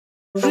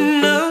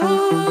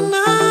Hello,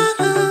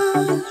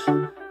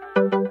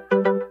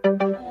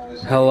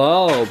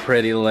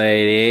 pretty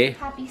lady.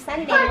 Happy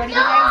Sunday. What are you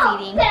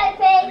guys eating?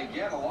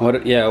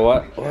 What? Yeah.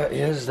 What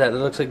is that? It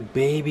looks like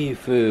baby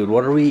food.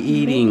 What are we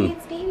eating? Maybe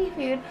it's baby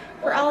food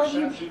for all of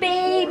you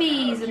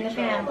babies in the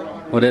family.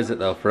 What is it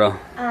though, Fro?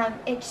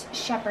 It's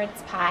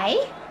shepherd's pie.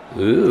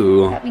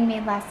 Ooh. That we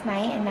made last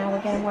night, and now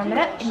we're gonna warm it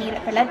up and eat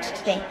it for lunch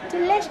today.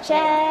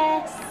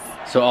 Delicious.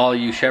 So all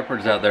you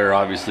shepherds out there are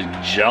obviously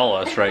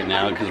jealous right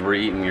now because we're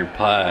eating your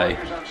pie.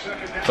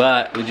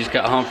 But we just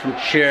got home from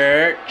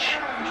church,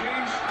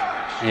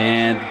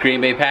 and the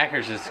Green Bay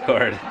Packers has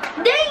scored.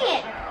 Dang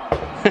it!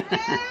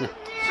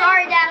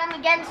 Sorry, Dad, I'm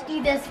against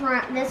you this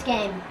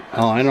game.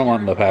 Oh, I don't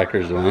want the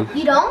Packers to win.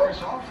 You don't?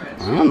 I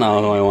don't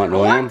know who I want to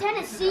I win. want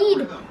Tennessee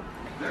to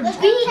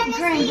beat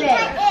Green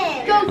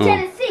Bay. Go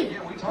Tennessee!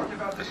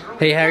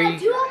 Hey, how are you?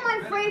 Two of my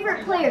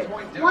favorite players.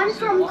 One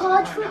from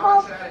college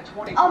football,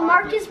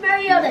 Marcus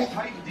Mariota.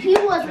 He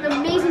was an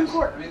amazing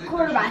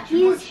quarterback.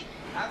 He's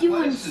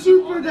doing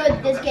super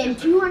good this game.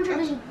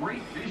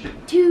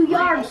 202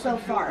 yards so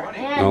far.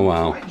 And oh,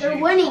 wow. They're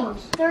winning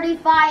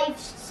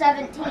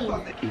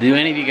 35-17. Do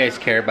any of you guys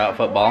care about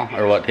football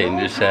or what Tatum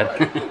just said?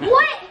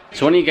 What?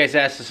 So one of you guys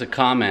asked us a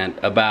comment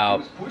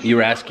about, you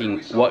were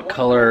asking what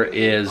color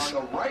is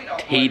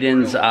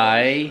Tatum's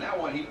eyes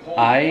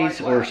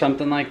or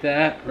something like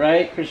that,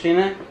 right,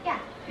 Christina? Yeah.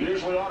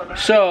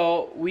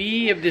 So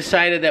we have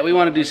decided that we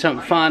want to do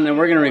something fun, and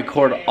we're going to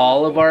record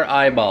all of our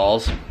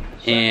eyeballs,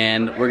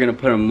 and we're going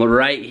to put them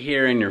right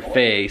here in your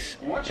face,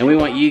 and we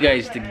want you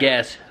guys to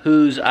guess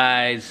whose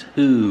eyes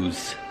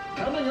whose.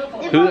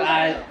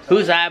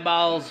 Whose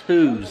eyeballs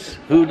whose?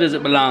 Who does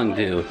it belong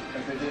to?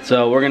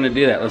 So we're going to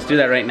do that. Let's do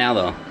that right now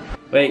though.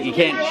 Wait, you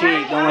can't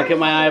cheat. Don't look at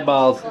my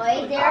eyeballs.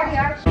 Wait, there we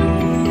are.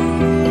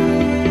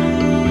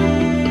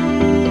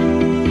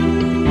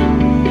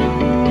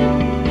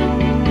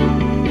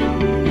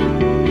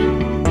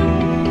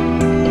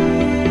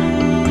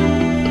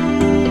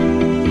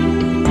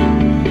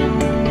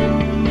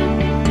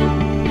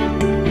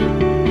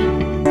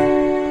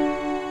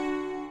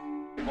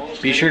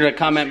 Be sure to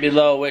comment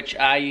below which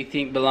eye you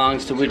think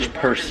belongs to which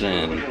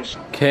person.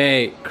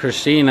 Okay,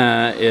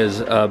 Christina is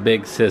a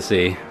big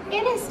sissy.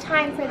 It is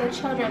time for the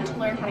children to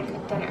learn how to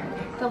cook dinner.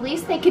 The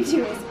least they could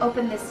do is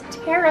open this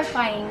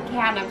terrifying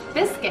can of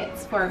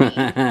biscuits for me.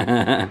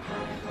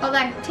 Hold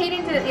on.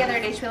 Tatum did it the other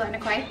day. Should we let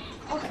Nicole?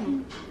 Okay.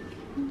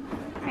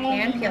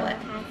 And peel it.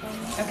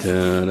 Okay.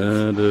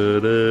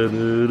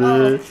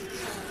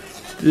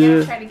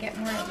 Yeah, try to get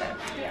more of the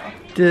peel.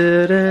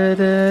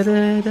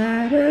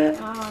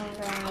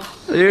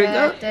 Oh, there you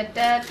go.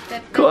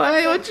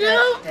 Quiet, watch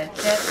out.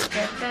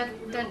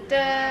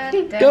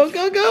 Go,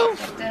 go, go.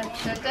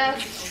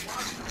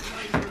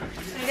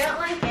 I don't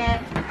like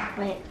it.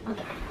 Wait,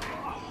 okay.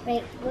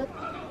 Wait, look.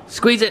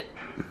 Squeeze it.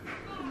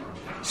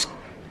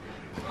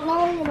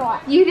 No, you know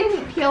what? You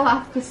didn't peel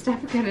off the stuff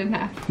good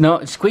enough.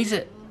 No, squeeze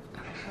it.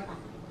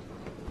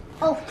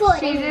 Oh, good.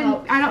 She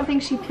didn't. I don't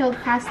think she peeled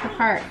past the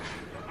part.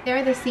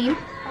 There, the seam.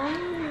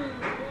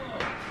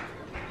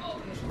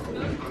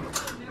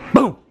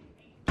 Boom.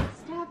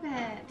 Stop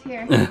it.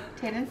 Here,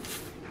 Tatum.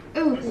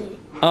 Ooh.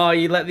 Oh,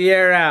 you let the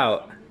air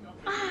out.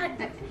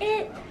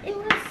 It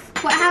was.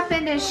 What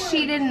happened is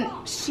she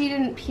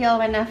didn't peel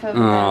enough of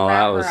the Oh, that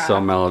wrapper was off. so Oh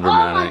my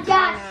melodramatic.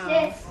 gosh,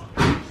 sis.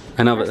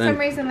 I know, For but some then.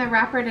 reason the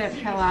wrapper didn't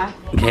peel off.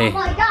 Okay, Oh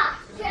my gosh,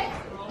 sis.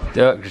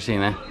 do it,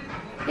 Christina.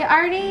 You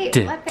already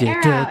let the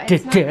air out.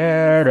 It's not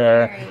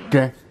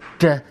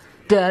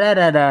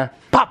necessary.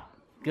 Pop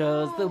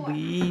goes the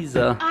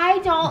weasel. I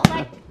don't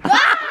like.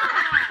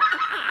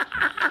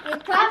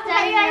 I'll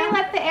tell you, I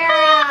let the air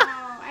out.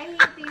 I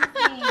hate these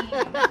things.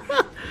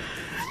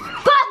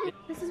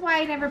 This is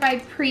why I never buy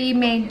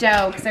pre-made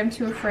dough, because I'm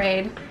too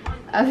afraid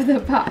of the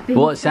popping.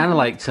 Well, it sounded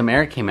like some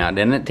air came out,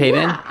 didn't it,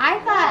 Tatum? Yeah, I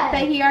thought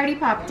that he already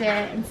popped it,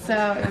 and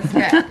so it was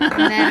good.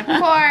 And then,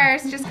 of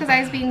course, just because I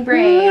was being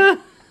brave,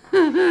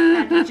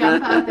 had to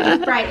jump up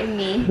and frighten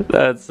me.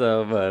 That's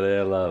so funny.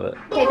 I love it.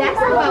 Okay, next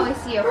time I always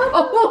see you.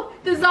 Oh,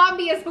 the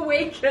zombie is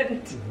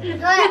awakened.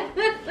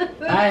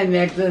 Hi,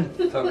 Nixon.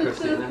 So,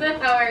 Christina.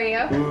 How are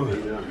you?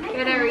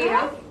 Good, how are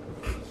you?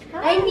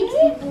 I need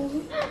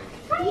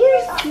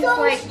You're He's so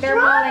like, they're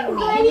strong, mauling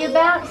me. buddy. You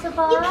bounce the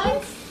ball. You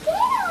can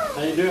stand.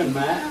 How you doing,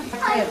 Matt? A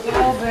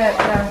little bit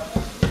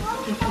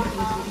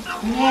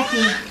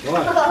nappy.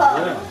 What?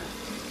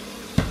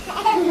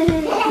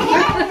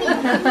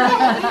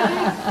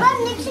 But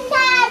Nixon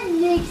has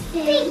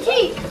Nixon.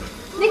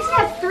 Nixon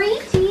has 3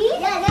 teeth?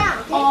 Yeah, now.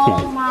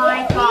 Oh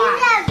my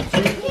god.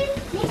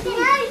 Nixon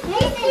has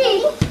 6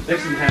 teeth.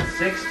 Nixon has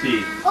 6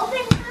 teeth.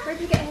 Open. Where'd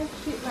you get his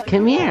teeth?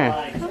 Come here.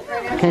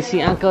 Can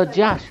see Uncle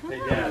Josh.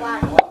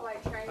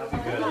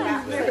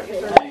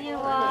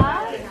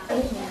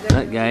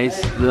 Look,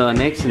 guys, little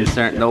Nixon's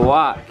starting to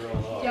walk.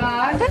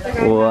 Josh.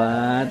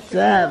 What's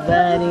up,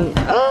 buddy?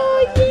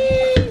 Oh,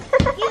 yes!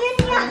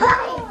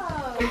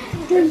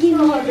 Don't give me a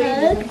hug.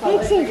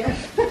 Nixon.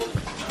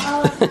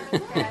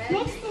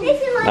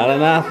 Not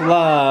enough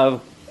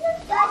love.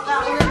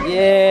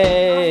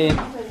 Yay!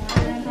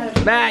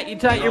 Matt, you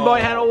taught your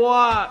boy how to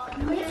walk.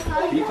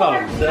 He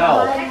taught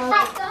himself.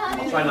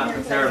 Try not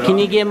to tear it up. Can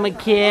you give him a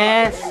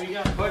kiss? We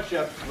got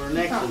push-ups for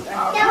Nixon.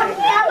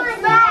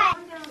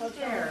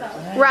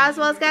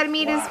 Roswell's got to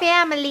meet his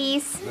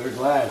families. Their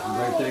glass. You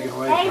better take it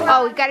away.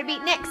 Oh, we got to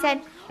beat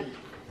Nixon.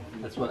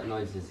 That's what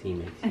noises he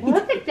makes.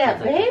 Look at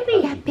that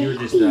baby. You were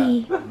just a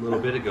little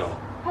bit ago.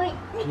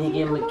 Can you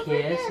give him a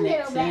kiss,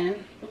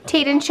 Nixon?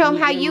 Tayden, show him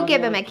how you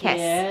give him a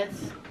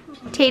kiss.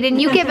 Tayden,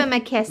 you give him a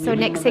kiss so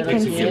Nixon can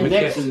see.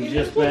 Nixon's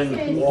just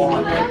been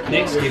warm.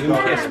 Nix, give him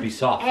a kiss. Be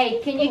soft. Hey,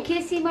 can you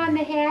kiss him on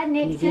the head,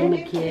 Nixon? give him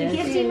a kiss?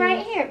 Kiss him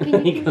right here.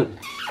 Can you?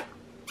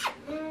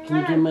 Can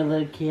you give him a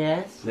little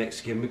kiss? Nix,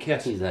 give him a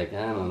kiss. He's like,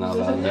 I don't know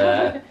about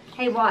that.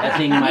 Hey, watch. That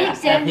thing might,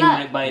 Nixon, that thing look.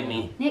 might bite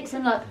me.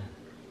 Nixon, look.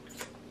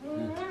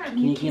 Can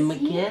you give him a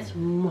kiss?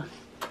 Can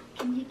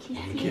you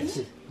kiss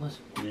him?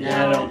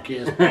 Yeah, I don't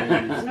kiss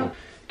babies.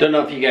 Don't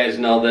know if you guys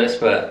know this,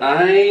 but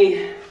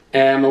I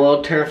am a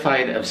little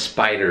terrified of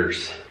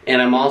spiders.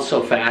 And I'm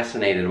also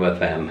fascinated with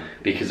them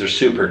because they're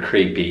super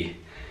creepy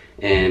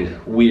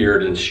and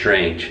weird and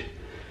strange.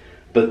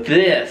 But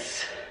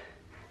this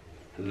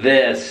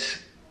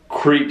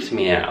creeps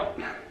me out.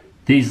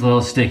 These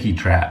little sticky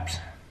traps.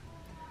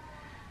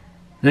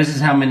 This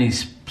is how many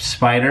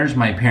spiders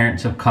my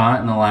parents have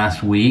caught in the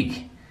last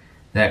week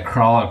that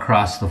crawl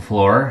across the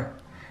floor,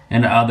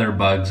 and other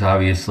bugs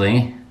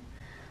obviously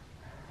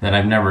that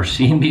I've never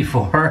seen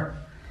before.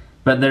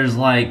 But there's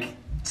like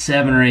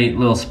 7 or 8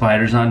 little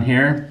spiders on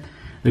here.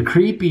 The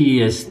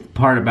creepiest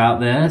part about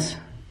this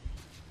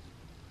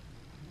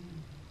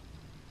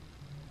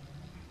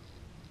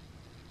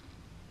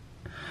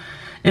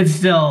it's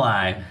still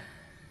alive.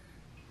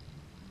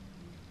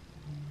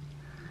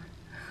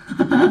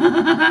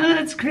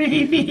 That's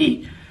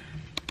creepy.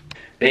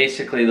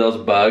 Basically, those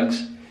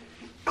bugs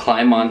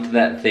climb onto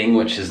that thing,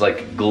 which is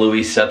like a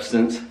gluey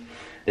substance.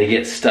 They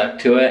get stuck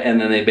to it,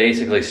 and then they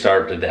basically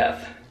starve to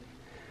death.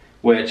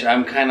 Which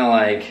I'm kind of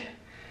like,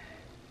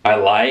 I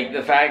like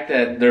the fact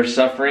that they're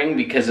suffering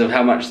because of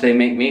how much they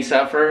make me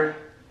suffer,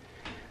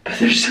 but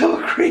they're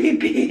so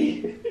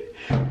creepy.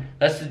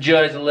 That's the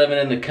joys of living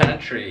in the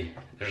country.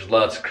 There's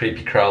lots of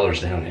creepy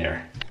crawlers down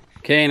here.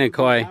 Okay,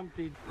 Nicole,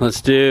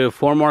 let's do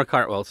 4 more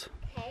cartwheels.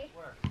 Okay.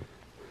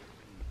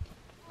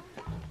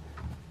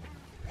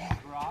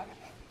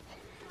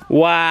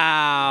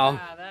 Wow.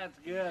 Ah, that's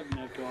good,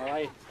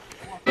 Nicole.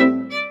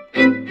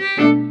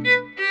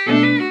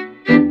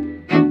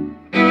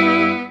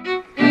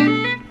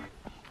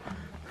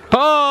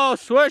 Oh,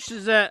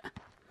 swishes it.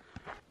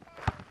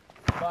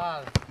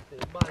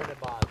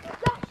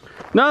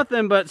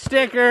 Nothing but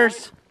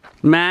stickers.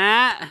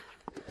 Matt.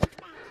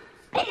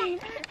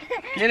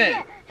 Get it.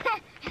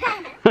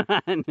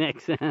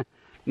 Nixon.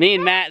 Me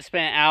and Matt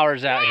spent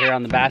hours out here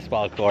on the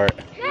basketball court.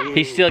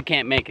 He still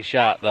can't make a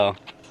shot though.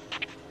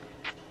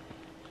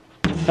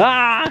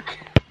 Ah!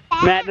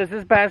 Matt, does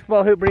this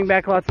basketball hoop bring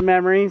back lots of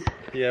memories?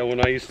 Yeah,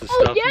 when I used to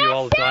stuff you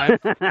all the time.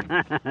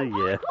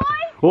 Yeah.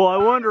 Well, I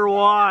wonder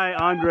why,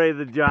 Andre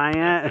the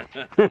Giant.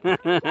 Dad, you're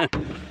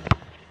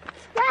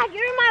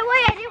in my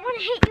way. I didn't want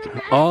to hit you in the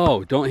head.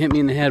 Oh, don't hit me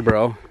in the head,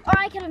 bro. Or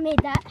I could have made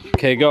that.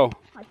 Okay, go.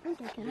 I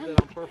think I could have. On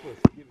purpose.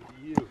 Give it to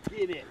you.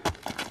 Get it.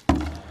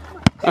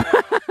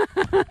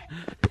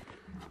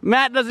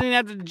 Matt doesn't even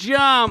have to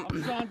jump.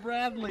 John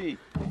Bradley.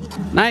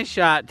 Nice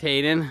shot,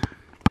 Tayden.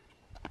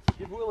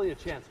 Give Willie a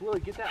chance. Willie,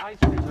 get that ice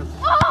cream.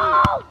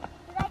 Oh!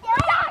 Did I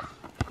get it?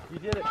 You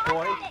did it,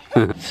 boy.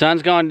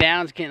 Sun's going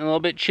down. It's getting a little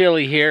bit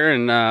chilly here,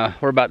 and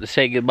we're about to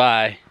say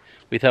goodbye.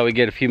 We thought we'd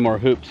get a few more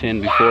hoops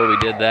in before we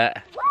did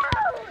that.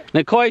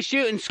 Nicole,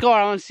 shoot and score.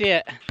 I want to see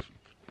it.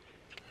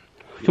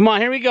 Come on,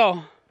 here we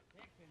go.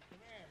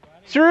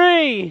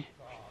 3,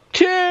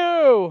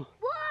 2,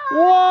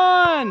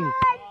 1.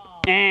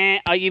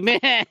 And oh, you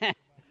missed.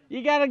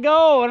 You gotta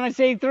go when I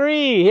say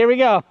 3. Here we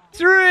go.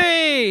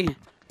 3,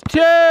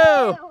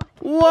 2,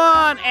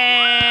 1,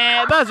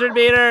 and buzzard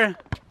beater.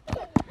 3,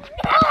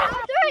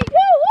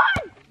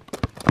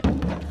 2,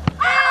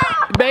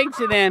 1. Banks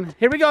it in.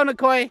 Here we go,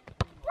 Nicole.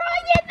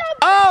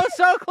 Oh,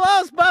 so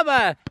close,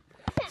 Bubba.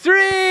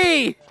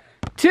 3,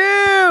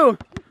 2,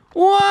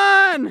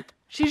 1.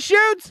 She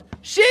shoots.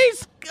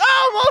 She's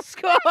almost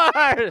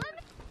scored.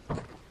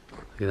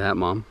 Look at that,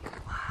 Mom.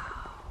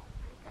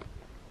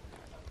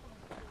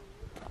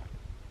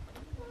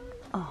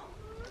 Oh.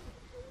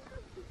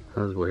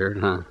 That was weird,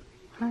 huh?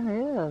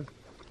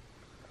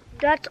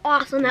 That's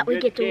awesome that we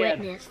get to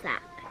witness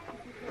that.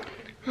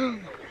 Look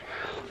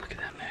at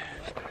that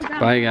man.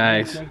 Bye,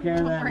 guys.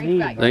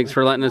 Thanks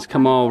for letting us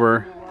come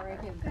over.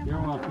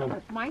 You're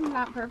welcome. Mine's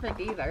not perfect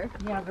either.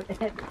 Yeah, but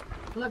it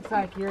looks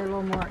like you're a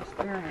little more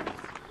experienced.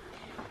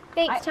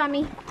 Thanks,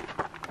 Tommy.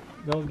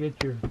 Don't get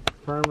your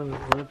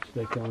permanent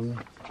lipstick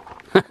on.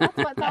 That's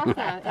what's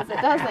awesome, is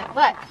it doesn't.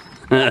 Look.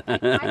 I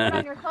put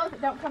on your clothes,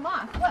 it don't come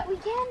off. Look. We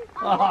can.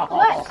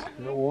 Look.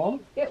 It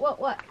won't? It won't,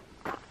 look.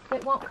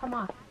 It won't come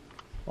off.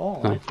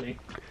 Oh, I see.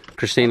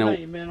 Christina,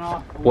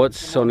 what's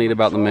so neat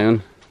about the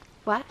moon?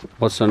 What?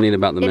 What's so neat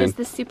about the It moon? is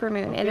the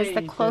supermoon. It is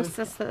the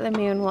closest that the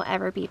moon will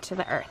ever be to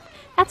the Earth.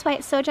 That's why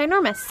it's so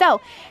ginormous.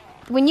 So,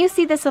 when you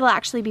see this, it'll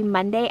actually be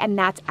Monday, and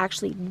that's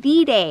actually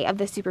the day of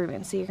the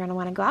supermoon. So you're gonna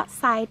wanna go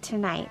outside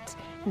tonight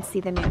and see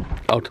the moon.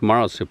 Oh,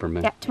 tomorrow's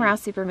Superman. Yep,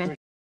 tomorrow's supermoon.